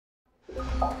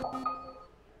Run!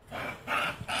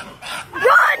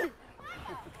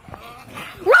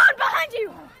 Run behind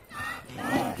you!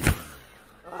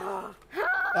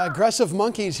 Aggressive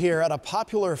monkeys here at a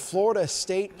popular Florida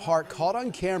state park caught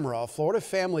on camera. A Florida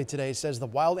family today says the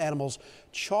wild animals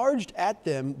charged at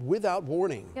them without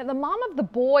warning. Yeah, the mom of the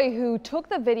boy who took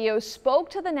the video spoke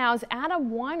to the Now's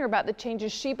Adam Weiner about the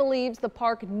changes she believes the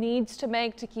park needs to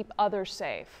make to keep others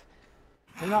safe.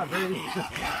 They're not ready.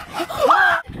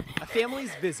 A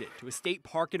family's visit to a state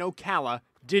park in Ocala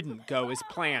didn't go as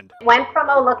planned. Went from,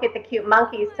 oh, look at the cute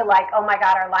monkeys to like, oh my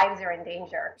God, our lives are in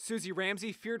danger. Susie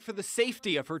Ramsey feared for the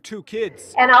safety of her 2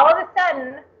 kids. And all of a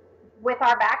sudden, with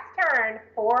our backs turned,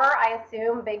 4, I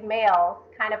assume, big males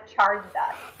kind of charged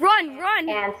us. Run, run!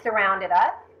 And surrounded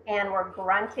us and were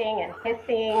grunting and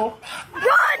hissing.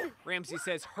 Run! Ramsey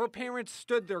says her parents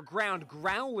stood their ground,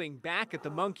 growling back at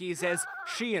the monkeys as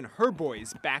she and her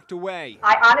boys backed away.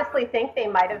 I honestly think they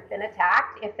might have been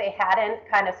attacked if they hadn't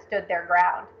kind of stood their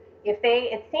ground.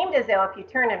 It seemed as though if you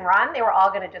turn and run, they were all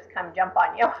going to just come jump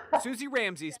on you. Susie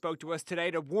Ramsey spoke to us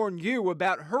today to warn you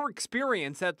about her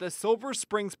experience at the Silver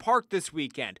Springs Park this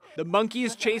weekend. The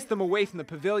monkeys chased them away from the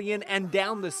pavilion and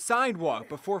down the sidewalk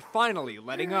before finally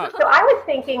letting up. So I was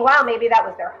thinking, wow, maybe that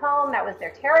was their home, that was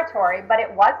their territory, but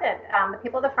it wasn't. The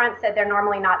people at the front said they're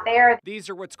normally not there. These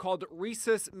are what's called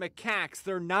rhesus macaques.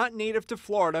 They're not native to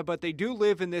Florida, but they do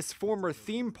live in this former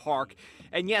theme park.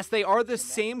 And yes, they are the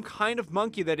same kind of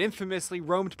monkey that infamously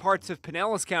roamed parts of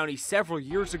Pinellas County several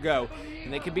years ago,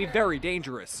 and they can be very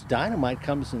dangerous. Dynamite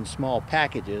comes in small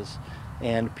packages,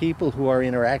 and people who are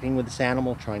interacting with this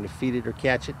animal, trying to feed it or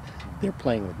catch it, they're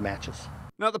playing with matches.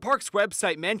 Now, the park's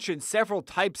website mentions several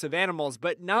types of animals,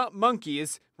 but not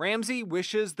monkeys. Ramsey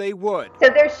wishes they would. So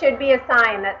there should be a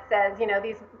sign that says, you know,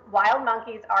 these wild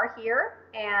monkeys are here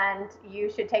and you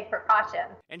should take precaution.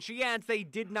 And she adds they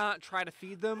did not try to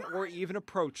feed them or even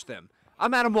approach them.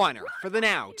 I'm Adam Weiner for The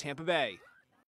Now, Tampa Bay.